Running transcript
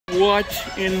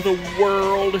What in the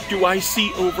world do I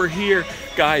see over here?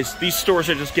 Guys, these stores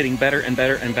are just getting better and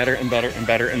better and better and better and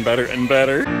better and better and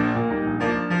better.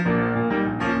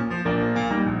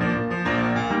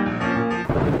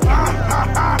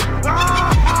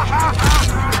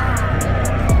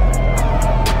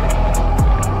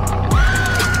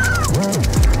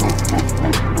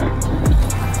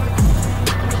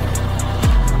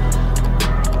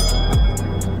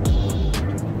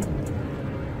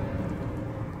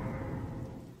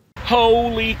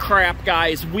 Holy crap,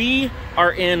 guys. We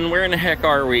are in, where in the heck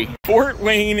are we? Fort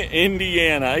Wayne,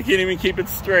 Indiana. I can't even keep it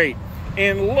straight.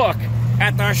 And look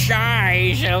at the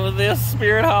size of this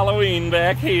Spirit Halloween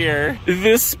back here.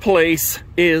 This place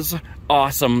is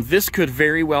awesome. This could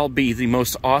very well be the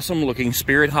most awesome looking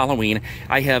Spirit Halloween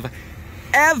I have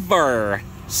ever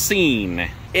seen.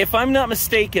 If I'm not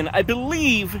mistaken, I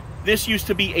believe this used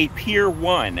to be a PIER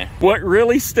 1. What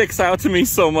really sticks out to me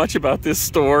so much about this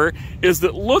store is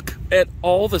that look at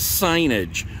all the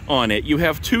signage on it. You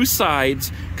have two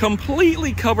sides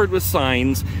completely covered with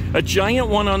signs, a giant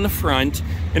one on the front,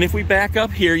 and if we back up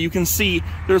here, you can see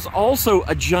there's also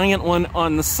a giant one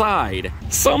on the side.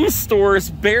 Some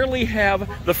stores barely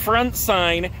have the front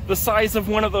sign the size of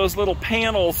one of those little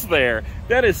panels there.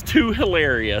 That is too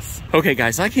hilarious. Okay,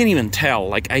 guys, I can't even tell.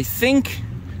 Like, I think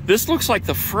this looks like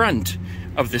the front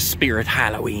of the Spirit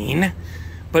Halloween,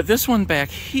 but this one back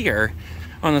here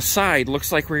on the side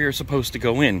looks like where you're supposed to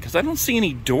go in, because I don't see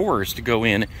any doors to go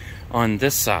in on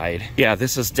this side. Yeah,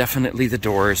 this is definitely the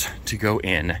doors to go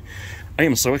in. I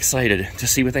am so excited to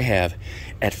see what they have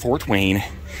at Fort Wayne,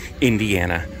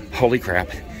 Indiana. Holy crap,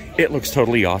 it looks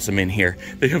totally awesome in here.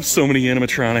 They have so many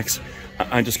animatronics.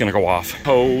 I'm just gonna go off.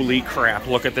 Holy crap,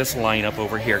 look at this lineup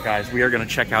over here, guys. We are gonna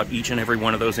check out each and every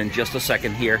one of those in just a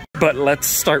second here. But let's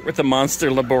start with the Monster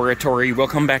Laboratory. We'll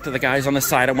come back to the guys on the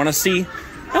side. I wanna see,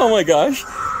 oh my gosh,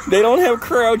 they don't have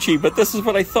Crouchy, but this is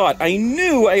what I thought. I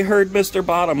knew I heard Mr.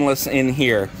 Bottomless in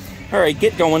here. All right,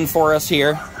 get going for us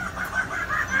here.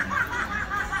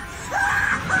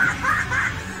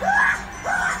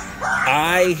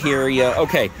 I hear you.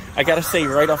 Okay, I gotta say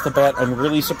right off the bat, I'm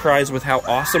really surprised with how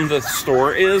awesome the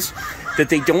store is, that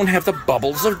they don't have the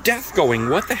bubbles of death going.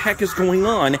 What the heck is going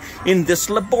on in this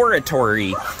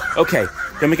laboratory? Okay,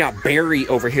 then we got Barry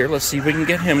over here. Let's see if we can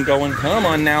get him going. Come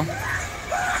on now.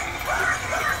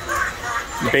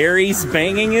 Barry's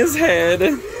banging his head.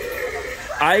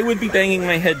 I would be banging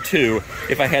my head too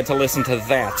if I had to listen to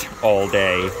that all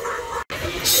day.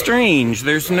 Strange,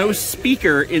 there's no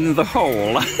speaker in the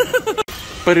hole.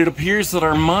 But it appears that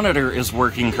our monitor is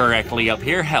working correctly up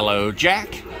here. Hello,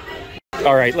 Jack.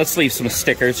 All right, let's leave some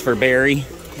stickers for Barry.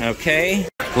 Okay,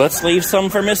 let's leave some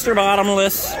for Mr.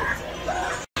 Bottomless.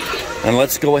 And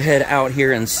let's go ahead out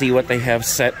here and see what they have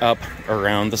set up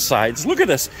around the sides. Look at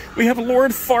this. We have Lord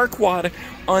Farquaad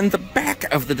on the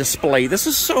back of the display. This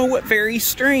is so very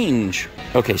strange.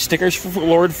 Okay, stickers for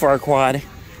Lord Farquaad,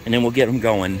 and then we'll get them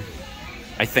going,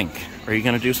 I think. Are you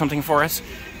going to do something for us?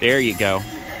 There you go.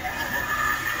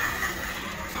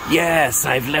 Yes,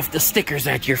 I've left the stickers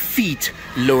at your feet,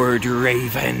 Lord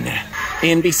Raven.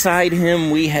 And beside him,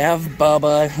 we have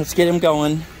Bubba. Let's get him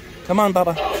going. Come on,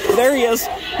 Bubba. There he is.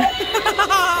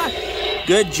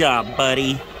 Good job,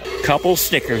 buddy. Couple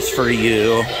stickers for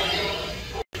you.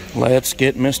 Let's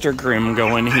get Mr. Grimm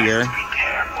going here.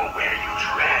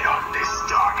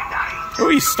 Oh,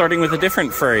 he's starting with a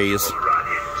different phrase.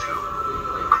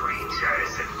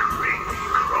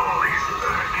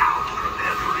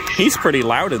 He's pretty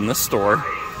loud in this store.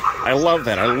 I love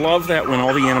that. I love that when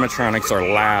all the animatronics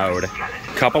are loud.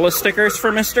 Couple of stickers for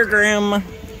Mr. Grimm.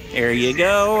 There you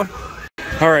go.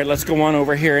 All right, let's go on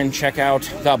over here and check out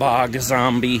the Bog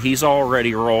Zombie. He's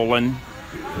already rolling.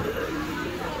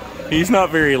 He's not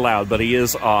very loud, but he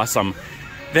is awesome.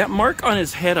 That mark on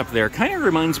his head up there kind of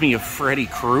reminds me of Freddy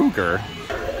Krueger.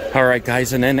 All right,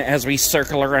 guys, and then as we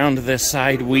circle around this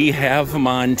side, we have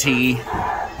Monty.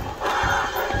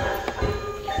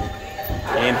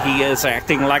 And he is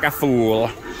acting like a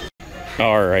fool.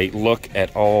 All right, look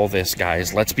at all this,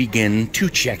 guys. Let's begin to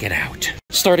check it out.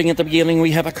 Starting at the beginning,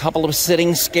 we have a couple of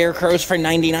sitting scarecrows for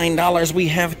 $99. We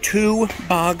have two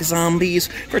Bog Zombies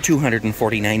for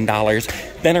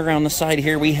 $249. Then around the side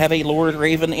here, we have a Lord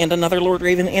Raven and another Lord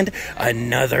Raven and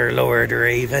another Lord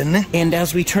Raven. And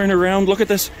as we turn around, look at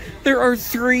this. There are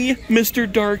three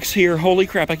Mr. Darks here. Holy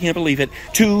crap, I can't believe it.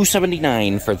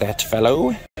 $279 for that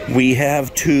fellow. We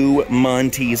have two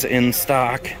Monties in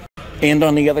stock. And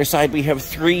on the other side, we have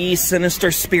three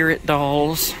Sinister Spirit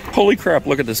dolls. Holy crap,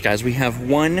 look at this, guys. We have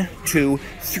 1, 2,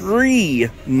 3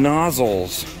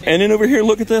 nozzles. And then over here,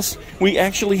 look at this. We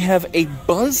actually have a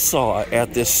buzzsaw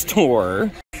at this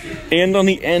store. And on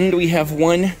the end, we have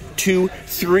 1, 2,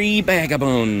 3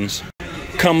 Bagabones,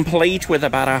 complete with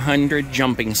about 100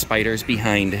 jumping spiders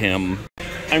behind him.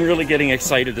 I'm really getting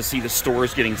excited to see the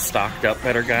stores getting stocked up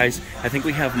better, guys. I think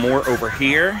we have more over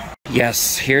here.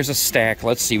 Yes, here's a stack.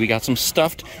 Let's see, we got some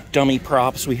stuffed dummy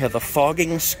props. We have the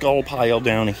fogging skull pile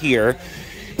down here.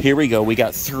 Here we go, we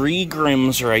got 3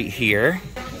 Grims right here.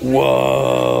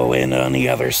 Whoa, and on the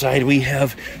other side we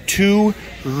have 2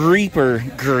 Reaper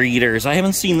greeters. I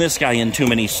haven't seen this guy in too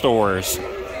many stores.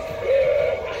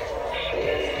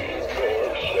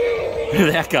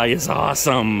 That guy is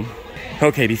awesome.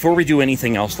 Okay, before we do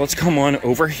anything else, let's come on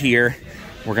over here.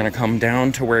 We're gonna come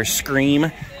down to where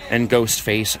Scream and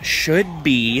Ghostface should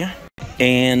be.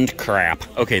 And crap.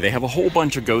 Okay, they have a whole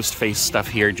bunch of Ghostface stuff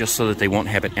here just so that they won't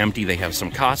have it empty. They have some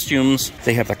costumes.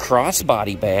 They have the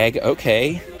crossbody bag.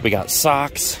 Okay. We got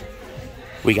socks.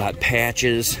 We got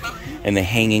patches. And the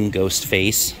hanging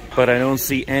Ghostface. But I don't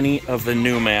see any of the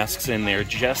new masks in there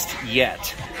just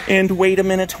yet. And wait a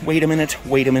minute, wait a minute,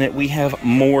 wait a minute. We have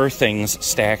more things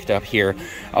stacked up here.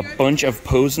 A bunch of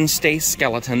pose and stay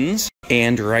skeletons.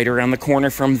 And right around the corner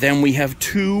from them, we have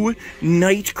 2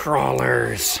 night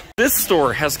crawlers. This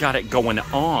store has got it going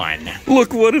on.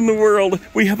 Look, what in the world?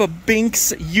 We have a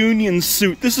Binks Union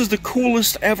suit. This is the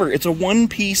coolest ever. It's a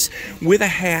one-piece with a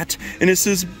hat, and it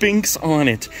says Binks on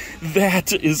it.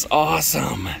 That is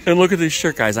awesome. And look at this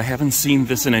shirt, guys. I haven't seen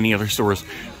this in any other stores.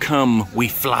 Come, we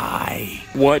fly.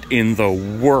 What in the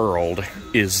world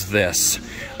is this?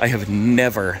 I have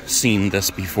never seen this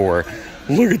before.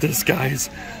 Look at this, guys.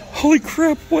 Holy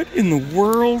crap, what in the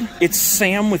world? It's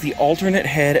Sam with the alternate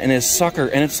head and his sucker,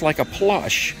 and it's like a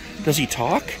plush. Does he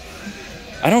talk?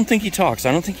 I don't think he talks.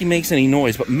 I don't think he makes any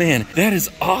noise, but man, that is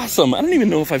awesome. I don't even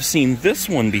know if I've seen this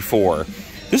one before.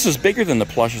 This is bigger than the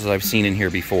plushes I've seen in here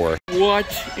before. What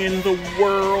in the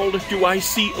world do I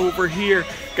see over here?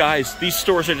 Guys, these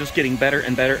stores are just getting better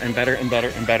and better and better and better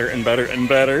and better and better and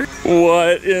better.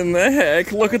 What in the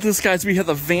heck? Look at this, guys. We have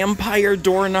a vampire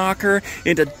door knocker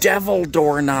and a devil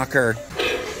door knocker.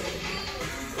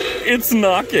 It's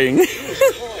knocking.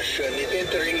 Caution is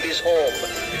entering this home.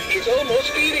 It's almost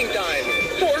feeding time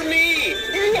for me.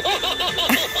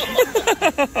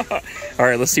 All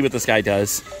right, let's see what this guy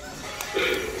does.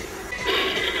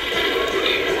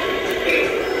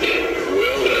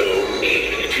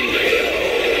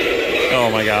 Oh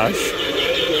my gosh.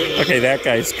 Okay, that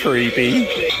guy's creepy.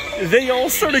 They all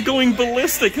started going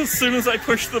ballistic as soon as I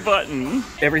pushed the button.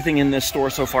 Everything in this store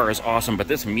so far is awesome, but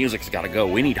this music's gotta go.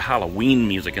 We need Halloween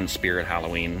music in Spirit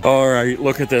Halloween. All right,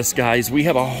 look at this, guys. We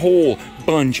have a whole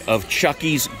bunch of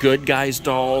Chucky's Good Guys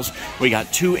dolls. We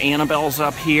got 2 Annabelles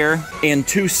up here and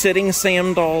 2 Sitting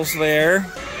Sam dolls there.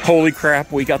 Holy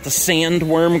crap, we got the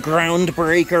Sandworm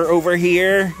Groundbreaker over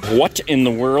here. What in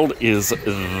the world is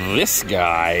this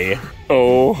guy?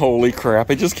 Oh, holy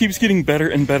crap. It just keeps getting better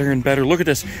and better and better. Look at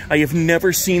this. I have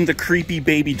never seen the creepy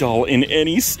baby doll in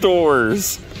any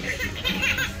stores.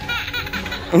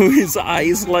 Oh, his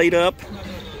eyes light up.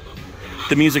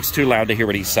 The music's too loud to hear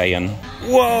what he's saying.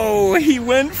 Whoa, he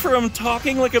went from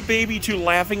talking like a baby to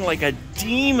laughing like a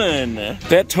demon.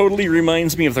 That totally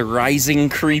reminds me of the Rising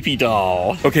Creepy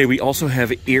doll. Okay, we also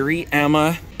have Eerie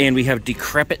Emma, and we have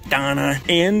Decrepit Donna,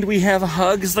 and we have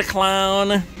Hugs the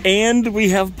Clown, and we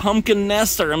have Pumpkin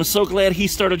Nestor. I'm so glad he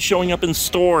started showing up in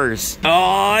stores.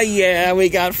 Oh yeah, we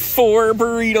got 4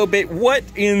 Burrito Bit. What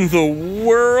in the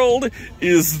world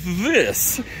is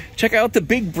this? Check out the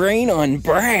big brain on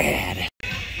Brad.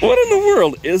 What in the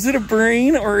world? Is it a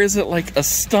brain or is it like a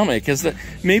stomach? Is that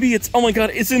maybe it's, oh my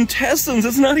god, it's intestines.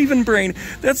 It's not even brain.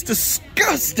 That's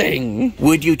disgusting.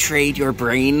 Would you trade your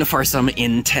brain for some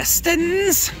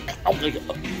intestines?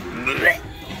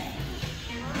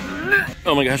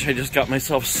 Oh my gosh, I just got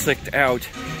myself sicked out.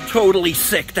 Totally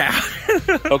sicked out.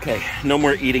 Okay, no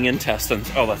more eating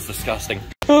intestines. Oh, that's disgusting.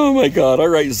 Oh my god,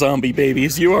 alright zombie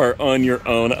babies, you are on your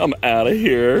own. I'm out of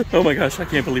here. Oh my gosh, I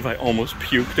can't believe I almost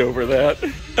puked over that.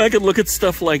 I could look at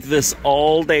stuff like this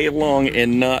all day long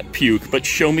and not puke, but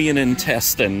show me an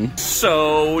intestine.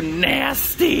 So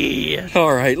nasty.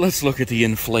 Alright, let's look at the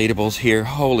inflatables here.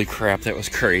 Holy crap, that was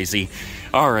crazy.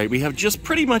 Alright, we have just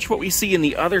pretty much what we see in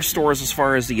the other stores as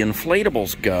far as the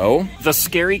inflatables go. The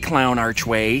Scary Clown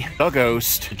Archway, the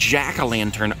Ghost,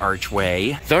 Jack-o'-lantern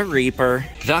Archway, the Reaper,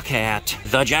 the Cat,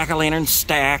 the Jack-o'-lantern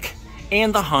Stack,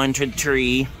 and the Haunted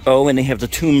Tree. Oh, and they have the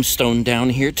Tombstone down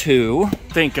here too.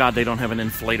 Thank God they don't have an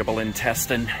inflatable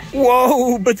intestine.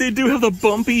 Whoa, but they do have the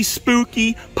bumpy,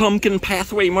 spooky pumpkin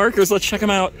pathway markers. Let's check them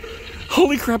out.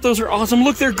 Holy crap, those are awesome.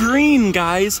 Look, they're green,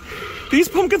 guys. These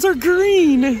pumpkins are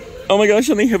green. Oh my gosh,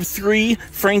 and they have 3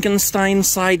 Frankenstein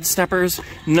side steppers,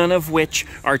 none of which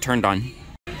are turned on.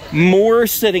 more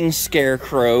sitting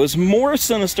scarecrows, more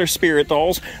sinister spirit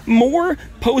dolls, more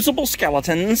posable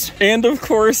skeletons, and of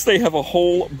course they have a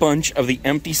whole bunch of the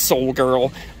empty soul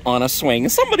girl on a swing.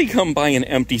 Somebody come buy an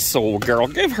empty soul girl.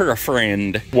 Give her a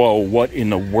friend. Whoa, what in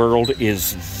the world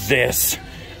is this?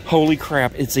 Holy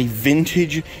crap, it's a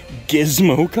vintage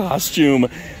Gizmo costume.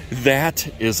 That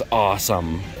is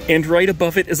awesome. And right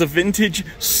above it is a vintage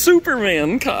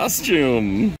Superman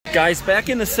costume. Guys, back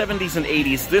in the 70s and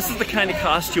 80s, this is the kind of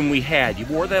costume we had. You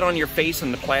wore that on your face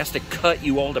and the plastic cut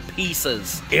you all to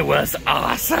pieces. It was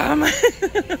awesome.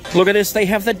 Look at this, they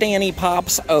have the Danny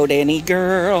Pops. Oh, Danny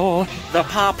girl. The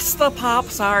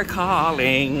pops are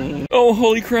calling. Oh,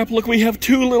 holy crap, look, we have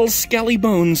two little skelly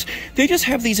bones. They just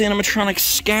have these animatronics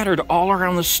scattered all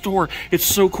around the store. It's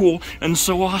so cool and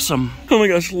so awesome. Oh my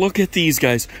gosh, look at these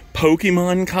guys.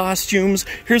 Pokemon costumes.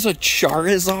 Here's a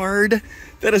Charizard.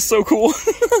 That is so cool.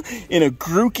 In a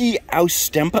Grookey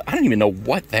Austempa. I don't even know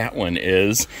what that one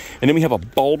is. And then we have a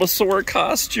Bulbasaur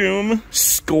costume.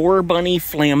 Score Bunny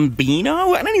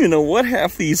Flambino. I don't even know what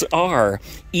half these are.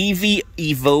 Eevee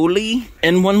Evoli.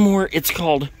 And one more, it's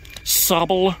called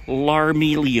Sobble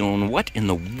Larmeleon. What in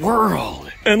the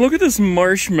world? And look at this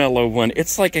marshmallow one.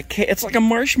 It's like a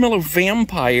marshmallow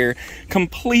vampire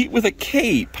complete with a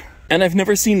cape. And I've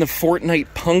never seen the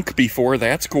Fortnite punk before.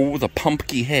 That's cool, with a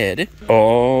pumpkin head.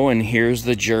 Oh, and here's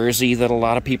the jersey that a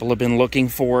lot of people have been looking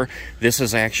for. This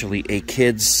is actually a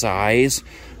kid's size,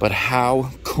 but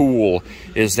how cool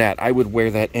is that? I would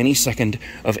wear that any second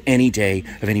of any day,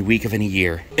 of any week, of any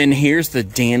year. And here's the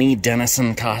Danny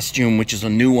Dennison costume, which is a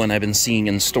new one I've been seeing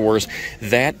in stores.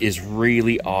 That is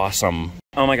really awesome.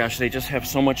 Oh my gosh, they just have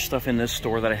so much stuff in this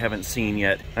store that I haven't seen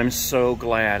yet. I'm so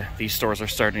glad these stores are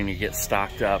starting to get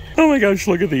stocked up. Oh my gosh,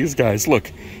 look at these guys.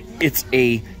 Look, it's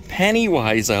a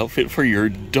Pennywise outfit for your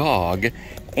dog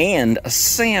and a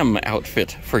Sam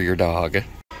outfit for your dog.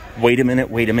 Wait a minute,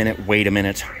 wait a minute, wait a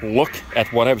minute. Look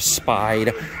at what I've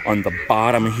spied on the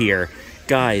bottom here.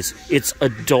 Guys, it's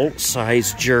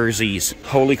adult-size jerseys.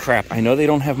 Holy crap, I know they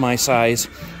don't have my size,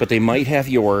 but they might have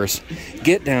yours.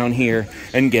 Get down here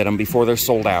and get them before they're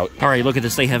sold out. All right, look at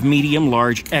this. They have medium,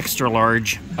 large, extra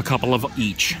large, a couple of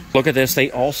each. Look at this.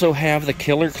 They also have the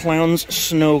Killer Clown's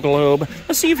snow globe.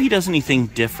 Let's see if he does anything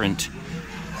different.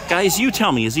 Guys, you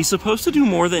tell me, is he supposed to do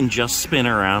more than just spin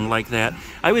around like that?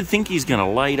 I would think he's gonna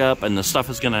light up and the stuff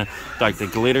is gonna, like the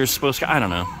glitter's supposed to, I don't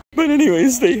know. But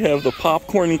anyways, they have the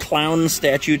popcorn clown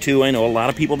statue too. I know a lot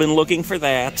of people have been looking for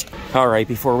that. All right,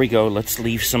 before we go, let's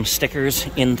leave some stickers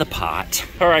in the pot.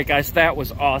 All right, guys, that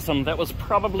was awesome. That was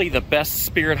probably the best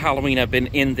Spirit Halloween I've been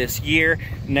in this year,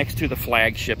 next to the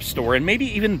flagship store, and maybe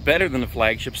even better than the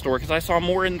flagship store because I saw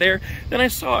more in there than I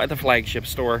saw at the flagship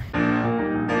store.